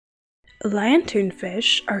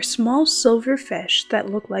Lanternfish are small silver fish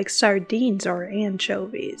that look like sardines or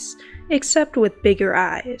anchovies, except with bigger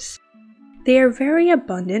eyes. They are very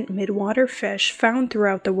abundant midwater fish found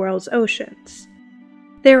throughout the world's oceans.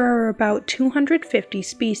 There are about 250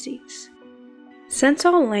 species. Since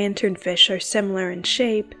all lanternfish are similar in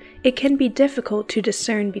shape, it can be difficult to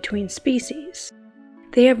discern between species.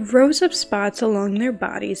 They have rows of spots along their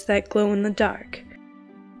bodies that glow in the dark.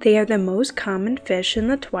 They are the most common fish in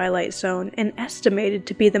the twilight zone and estimated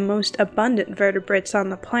to be the most abundant vertebrates on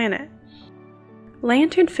the planet.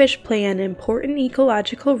 Lanternfish play an important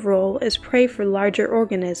ecological role as prey for larger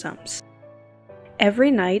organisms. Every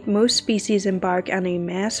night, most species embark on a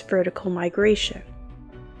mass vertical migration.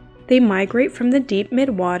 They migrate from the deep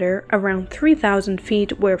midwater, around 3,000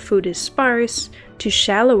 feet where food is sparse, to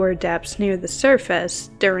shallower depths near the surface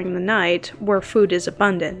during the night where food is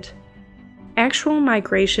abundant. Actual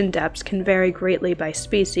migration depths can vary greatly by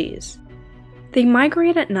species. They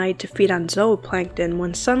migrate at night to feed on zooplankton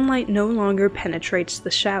when sunlight no longer penetrates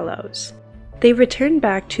the shallows. They return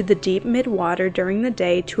back to the deep midwater during the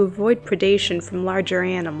day to avoid predation from larger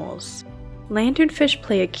animals. Lanternfish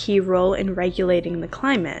play a key role in regulating the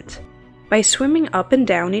climate. By swimming up and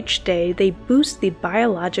down each day, they boost the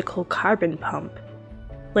biological carbon pump.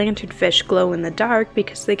 Lanternfish glow in the dark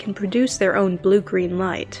because they can produce their own blue-green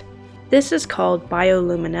light. This is called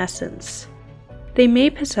bioluminescence. They may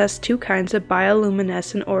possess two kinds of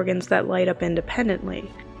bioluminescent organs that light up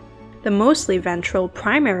independently. The mostly ventral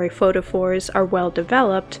primary photophores are well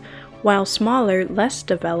developed, while smaller, less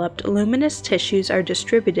developed luminous tissues are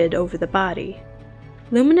distributed over the body.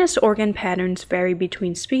 Luminous organ patterns vary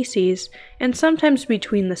between species and sometimes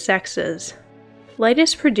between the sexes. Light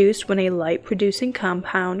is produced when a light-producing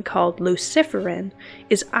compound called luciferin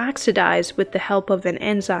is oxidized with the help of an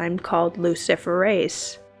enzyme called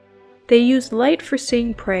luciferase. They use light for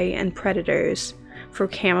seeing prey and predators, for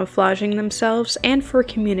camouflaging themselves, and for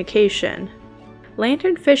communication.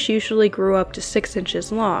 Lanternfish usually grow up to 6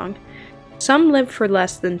 inches long. Some live for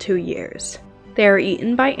less than 2 years. They are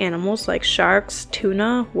eaten by animals like sharks,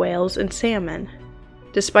 tuna, whales, and salmon.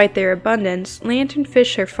 Despite their abundance,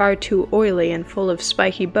 lanternfish are far too oily and full of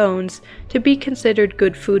spiky bones to be considered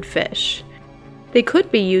good food fish. They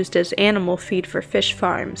could be used as animal feed for fish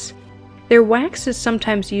farms. Their wax is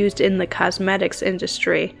sometimes used in the cosmetics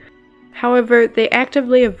industry. However, they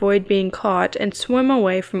actively avoid being caught and swim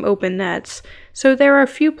away from open nets, so there are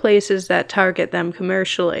few places that target them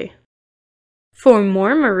commercially. For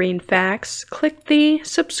more marine facts, click the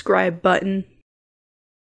subscribe button.